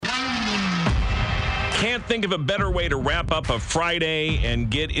Can't think of a better way to wrap up a Friday and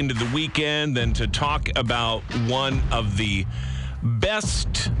get into the weekend than to talk about one of the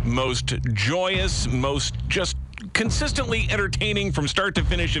best, most joyous, most just consistently entertaining from start to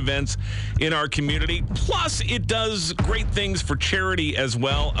finish events in our community. Plus, it does great things for charity as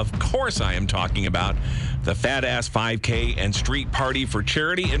well. Of course, I am talking about the Fat Ass 5K and Street Party for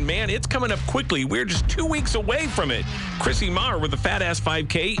Charity. And man, it's coming up quickly. We're just 2 weeks away from it. Chrissy Maher with the Fat Ass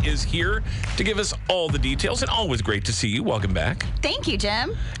 5K is here to give us all the details. And always great to see you. Welcome back. Thank you,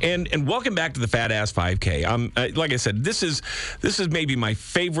 Jim. And welcome back to the Fat Ass 5K. Like I said, this is maybe my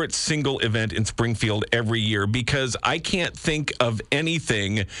favorite single event in Springfield every year because I can't think of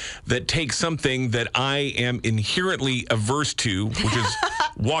anything that takes something that I am inherently averse to, which is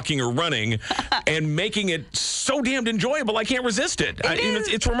walking or running, and making it so damned enjoyable, I can't resist it.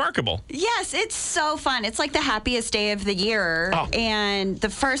 It's remarkable. Yes, it's so fun. It's like the happiest day of the year, and the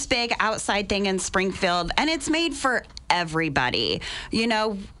first big outside thing in Springfield, and it's made for everybody. You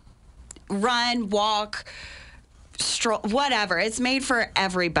know, run, walk, stroll, whatever. It's made for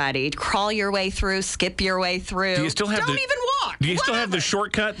everybody. Crawl your way through, skip your way through. Do you still have Don't even walk. Do you still have the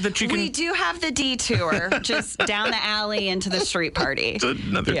shortcut that you can? We do have the detour, just down the alley into the street party.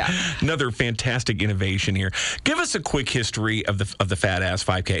 Another fantastic innovation here. Give us a quick history of the Fat Ass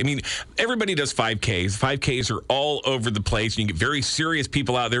 5K. I mean, everybody does 5Ks. 5Ks are all over the place. You get very serious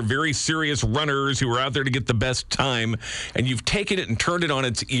people out there, very serious runners who are out there to get the best time. And you've taken it and turned it on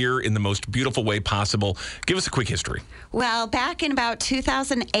its ear in the most beautiful way possible. Give us a quick history. Well, back in about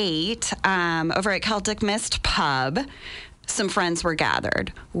 2008, over at Celtic Mist Pub, some friends were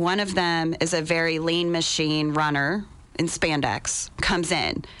gathered. One of them is a very lean machine runner in spandex, comes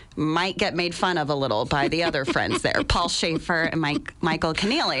in, might get made fun of a little by the other friends there, Paul Schaefer and Michael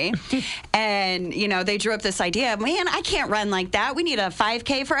Keneally. And, you know, they drew up this idea, man, I can't run like that. We need a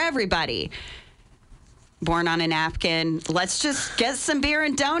 5K for everybody. Born on a napkin, let's just get some beer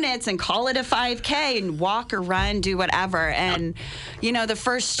and donuts and call it a 5K and walk or run, do whatever. And, you know, the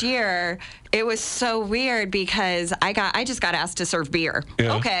first year, it was so weird because I just got asked to serve beer.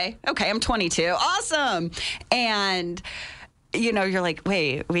 Yeah. Okay, I'm 22. Awesome. And, you know, you're like,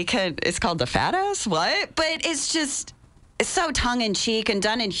 wait, it's called the Fat Ass? What? But it's so tongue-in-cheek and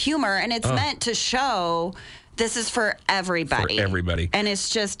done in humor, and it's meant to show this is for everybody. For everybody. And it's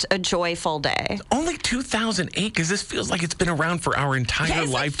just a joyful day. Only 2008, because this feels like it's been around for our entire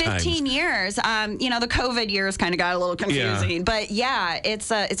lifetimes. 15 years. You know, the COVID years kind of got a little confusing. Yeah. But yeah,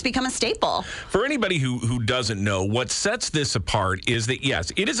 it's become a staple. For anybody who doesn't know, what sets this apart is that,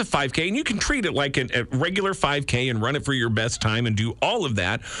 yes, it is a 5K, and you can treat it like a regular 5K and run it for your best time and do all of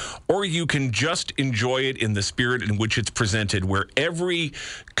that, or you can just enjoy it in the spirit in which it's presented, where every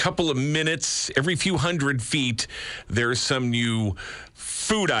couple of minutes, every few hundred feet, there's some new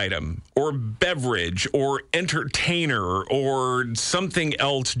food item or beverage or entertainer or something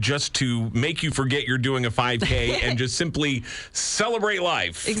else just to make you forget you're doing a 5K and just simply celebrate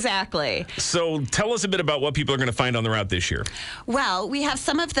life. Exactly. So tell us a bit about what people are going to find on the route this year. Well, we have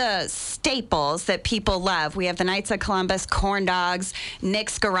some of the staples that people love. We have the Knights of Columbus, Corn Dogs,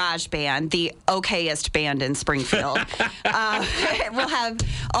 Nick's Garage Band, the okayest band in Springfield. We'll have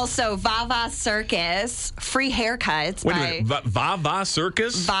also Vava Circus, free haircuts. Wait a minute, Vava Circus?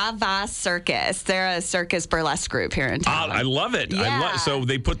 Vava Circus. They're a circus burlesque group here in town. I love it. Yeah. So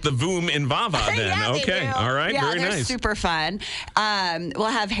they put the voom in Vava then. Yeah, okay. All right. Yeah, very they're nice. Super fun. We'll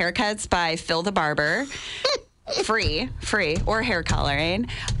have haircuts by Phil the Barber. Free, or hair coloring.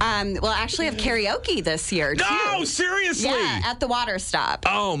 We'll actually have karaoke this year, too. No, seriously? Yeah, at the water stop.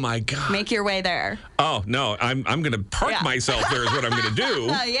 Oh, my God. Make your way there. Oh, no, I'm going to park myself there is what I'm going to do.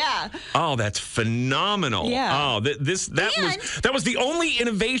 Yeah. Oh, that's phenomenal. Yeah. Oh, that was the only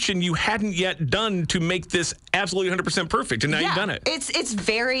innovation you hadn't yet done to make this absolutely 100% perfect, and now you've done it. It's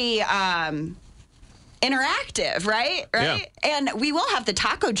very interactive, right? Yeah. And we will have the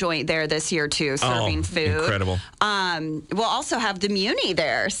taco joint there this year, too, serving food. Incredible. We'll also have the Muni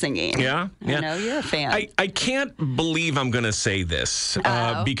there singing. Yeah. I know you're a fan. I can't believe I'm going to say this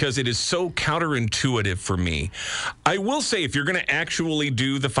because it is so counterintuitive for me. I will say if you're going to actually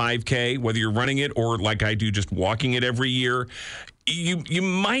do the 5K, whether you're running it or like I do, just walking it every year, you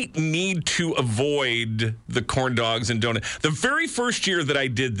might need to avoid the corn dogs and donuts. The very first year that I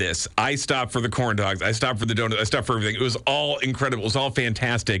did this, I stopped for the corn dogs. I stopped for the donuts. I stopped for everything. It was all all incredible. It was all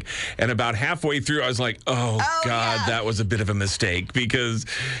fantastic. And about halfway through, I was like, oh God, yeah. that was a bit of a mistake because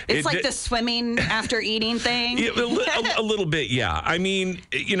it's like the swimming after eating thing. Yeah, a little bit, yeah. I mean,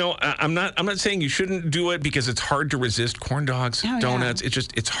 I'm not saying you shouldn't do it because it's hard to resist corn dogs, donuts. Yeah.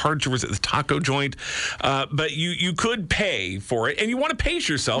 It's hard to resist the taco joint. But you could pay for it, and you want to pace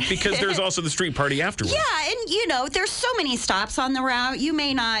yourself because there's also the street party afterwards. Yeah, and there's so many stops on the route. You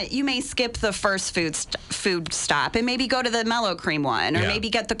may skip the first food stop and maybe go to the mellow cream one, or maybe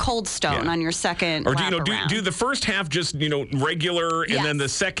get the Cold Stone on your second. Or do the first half just regular, and then the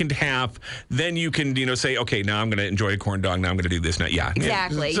second half, then you can say, okay, now I'm going to enjoy a corn dog. Now I'm going to do this. Now,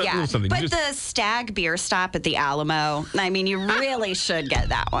 exactly, But the Stag beer stop at the Alamo, I mean, you really should get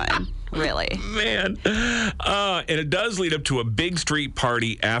that one. Really. Man. And it does lead up to a big street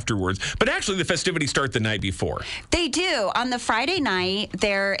party afterwards. But actually, the festivities start the night before. They do. On the Friday night,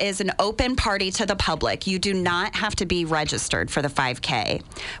 there is an open party to the public. You do not have to be registered for the 5K.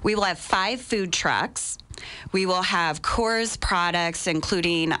 We will have 5 food trucks. We will have Coors products,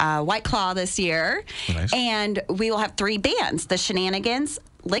 including White Claw this year. Nice. And we will have 3 bands, The Shenanigans,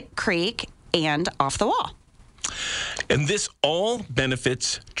 Lick Creek, and Off the Wall. And this all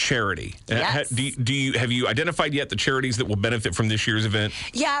benefits charity. Yes. Have you identified yet the charities that will benefit from this year's event?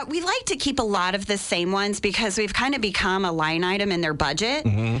 Yeah, we like to keep a lot of the same ones because we've kind of become a line item in their budget.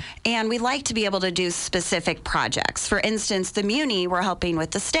 Mm-hmm. And we like to be able to do specific projects. For instance, the Muni, we're helping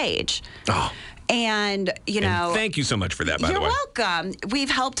with the stage. Oh. And, thank you so much for that, by the way. You're welcome. We've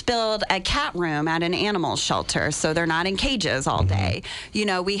helped build a cat room at an animal shelter so they're not in cages all day.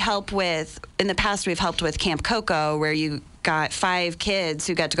 We help with, in the past, we've helped with Camp Coco, where you got 5 kids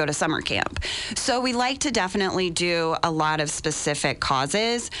who get to go to summer camp. So we like to definitely do a lot of specific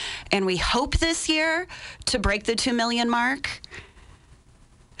causes. And we hope this year to break the 2 million mark.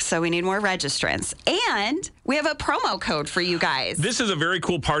 So we need more registrants. And we have a promo code for you guys. This is a very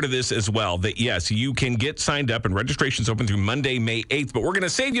cool part of this as well, that yes, you can get signed up, and registration's open through Monday, May 8th, but we're going to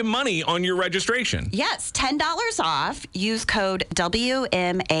save you money on your registration. Yes, $10 off. Use code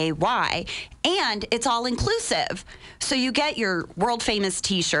WMAY, and it's all inclusive. So you get your world famous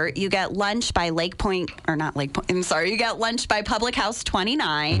T-shirt. You get lunch by you get lunch by Public House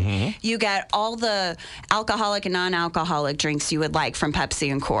 29. Mm-hmm. You get all the alcoholic and non-alcoholic drinks you would like from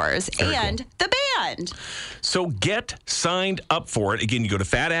Pepsi and Coors, and the band. So get signed up for it. Again, you go to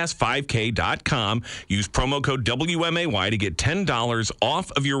fatass5k.com. Use promo code WMAY to get $10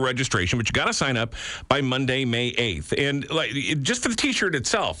 off of your registration, but you got to sign up by Monday, May 8th. And just for the T-shirt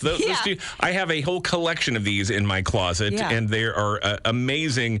itself, I have a whole collection of these in my closet, and they are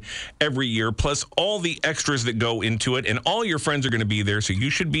amazing every year, plus all the extras that go into it, and all your friends are going to be there, so you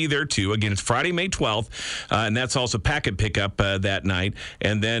should be there too. Again, it's Friday, May 12th, and that's also packet pickup that night,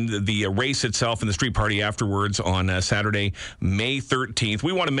 and then the race itself and the street party afterwards on Saturday, May 13th.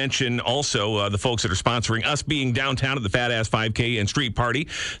 We want to mention also the folks that are sponsoring us being downtown at the Fat Ass 5K and Street Party.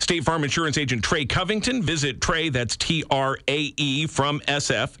 State Farm Insurance Agent Trey Covington. Visit Trey, that's TRAE from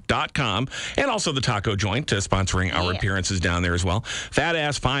SF.com. And also the Taco Joint sponsoring our appearances down there as well.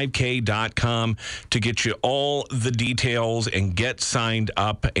 Fatass5k.com to get you all the details and get signed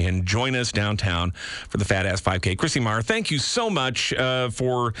up and join us downtown for the Fat Ass 5K. Chrissy Maher, thank you so much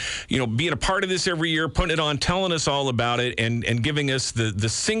for being a part of this every year, putting it on, telling us all about it, and giving us the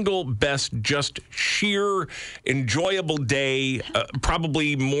single best, just sheer enjoyable day,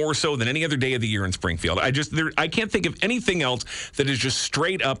 probably more so than any other day of the year in Springfield. I can't think of anything else that is just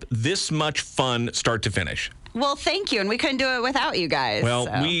straight up this much fun start to finish. Well, thank you, and we couldn't do it without you guys. Well,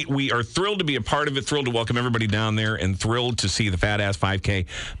 so. we are thrilled to be a part of it, thrilled to welcome everybody down there, and thrilled to see the Fat Ass 5K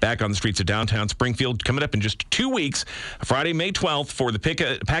back on the streets of downtown Springfield coming up in just 2 weeks, Friday, May 12th, for the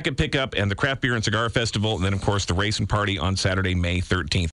packet pickup and the Craft Beer and Cigar Festival, and then, of course, the race and party on Saturday, May 13th.